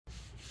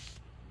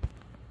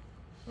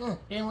Oh,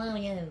 then why don't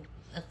we have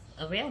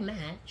a real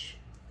match?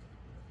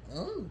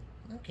 Oh,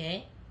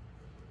 okay.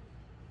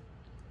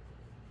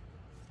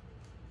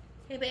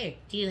 Hey, Bear,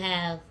 do you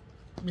have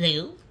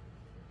blue?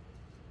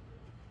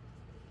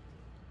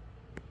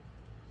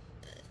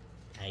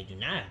 I do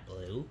not have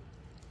blue.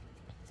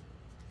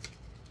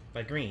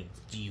 But green,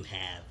 do you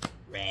have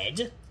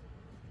red?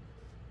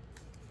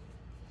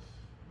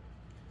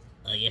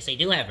 Yes, I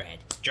do have red.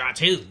 Draw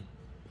two.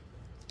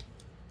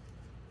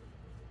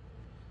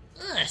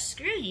 Ugh,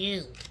 screw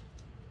you.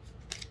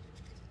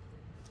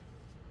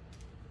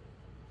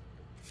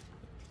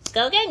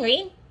 Go again,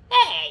 green.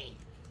 Hey!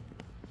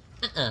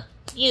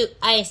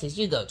 I says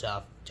you go,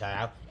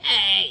 Totodile.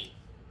 Hey!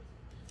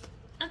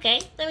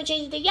 Okay, let me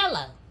change it to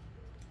yellow.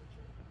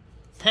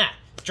 Ha!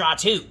 Draw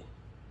two.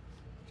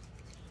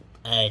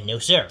 No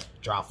sir.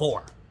 Draw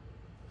four.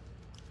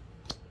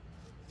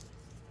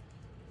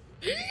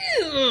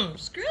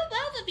 Screw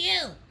both of you!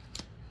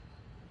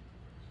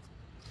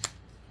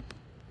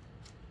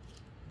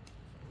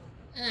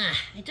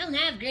 I don't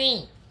have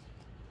green.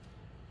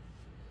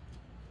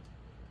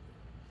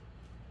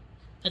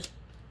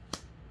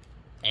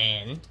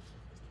 And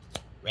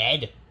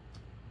red.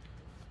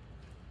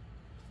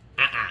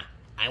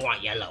 I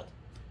want yellow.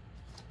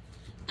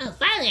 Oh,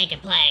 finally I can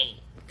play.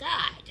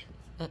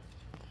 God.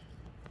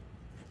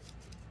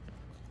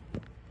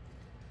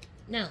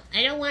 No,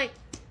 I don't want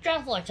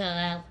draw four,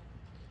 Totodile.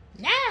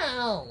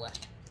 No!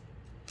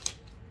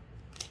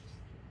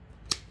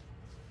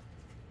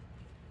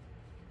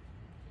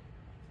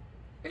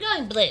 We're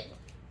going blue.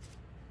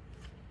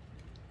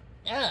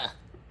 Ugh.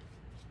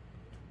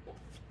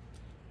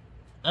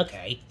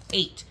 Okay,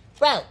 8.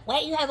 Bro,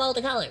 why do you have all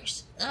the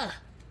colors? Ugh.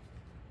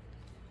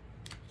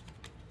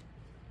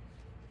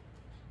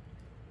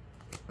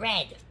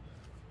 Red.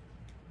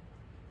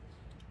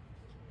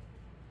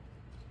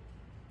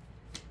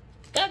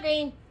 Go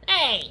green.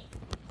 Hey!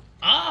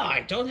 Oh,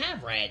 I don't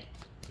have red.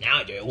 Now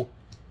I do.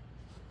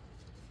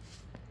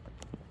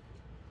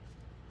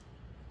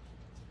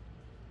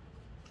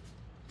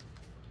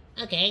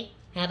 Okay,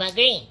 how about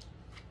green?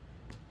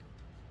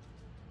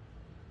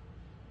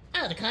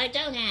 Oh, the color I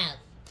don't have.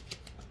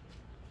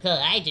 Cool,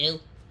 I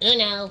do.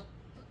 Uno.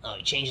 Oh,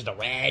 you changed the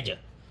red.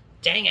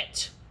 Dang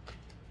it.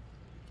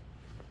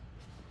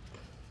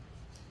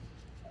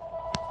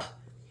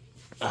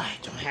 I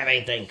don't have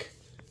anything.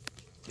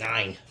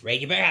 9. Ray,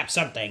 you better have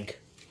something.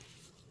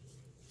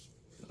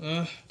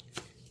 All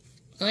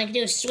I can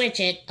do is switch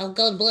it. I'll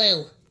go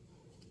blue.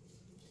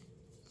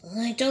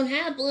 I don't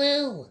have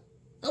blue.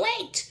 Oh,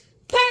 wait!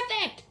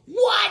 Perfect!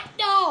 What?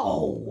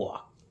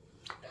 No!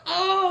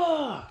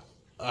 Oh!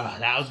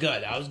 That was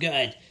good. That was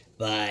good.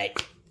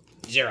 But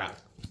 0.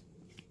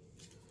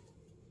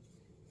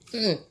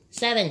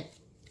 7.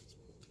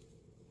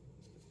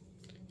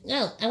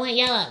 No, I want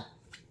yellow.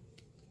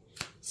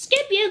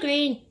 Skip you,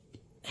 green.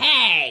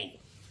 Hey!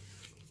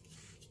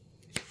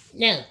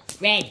 No,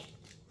 red.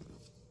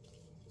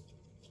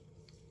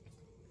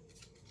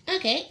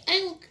 Okay,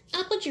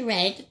 I'll put you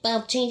red, but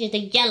I'll change it to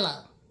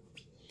yellow.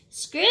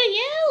 Screw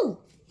you!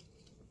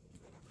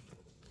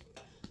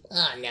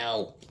 Oh,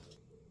 no.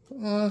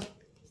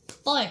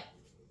 4.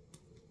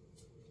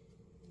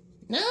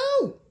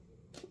 No!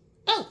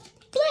 Oh,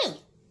 blue!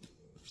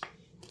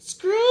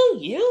 Screw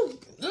you!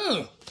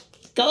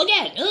 Go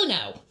again,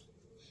 Uno!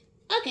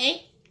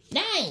 Okay,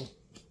 9.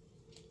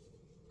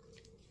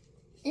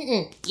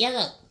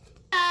 Yellow.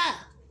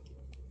 Ah!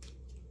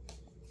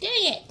 Dang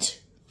it!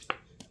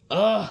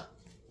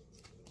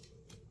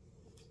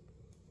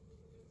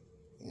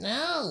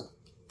 No.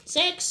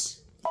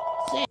 6.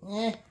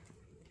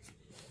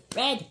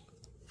 Red.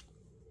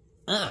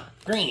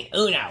 Green.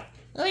 Uno.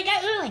 Oh, we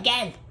got Uno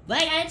again.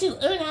 But I gotta do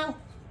Uno.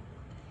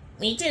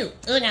 Me too.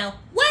 Uno.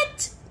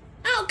 What?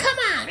 Oh, come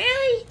on.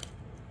 Really?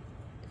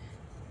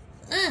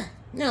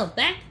 No.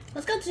 Back.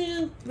 Let's go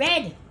to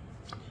red.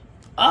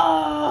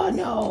 Oh,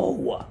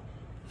 no.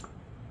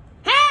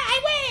 Hey,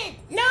 I win.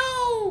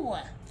 No.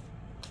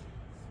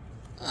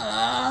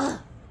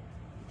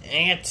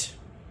 Dang it.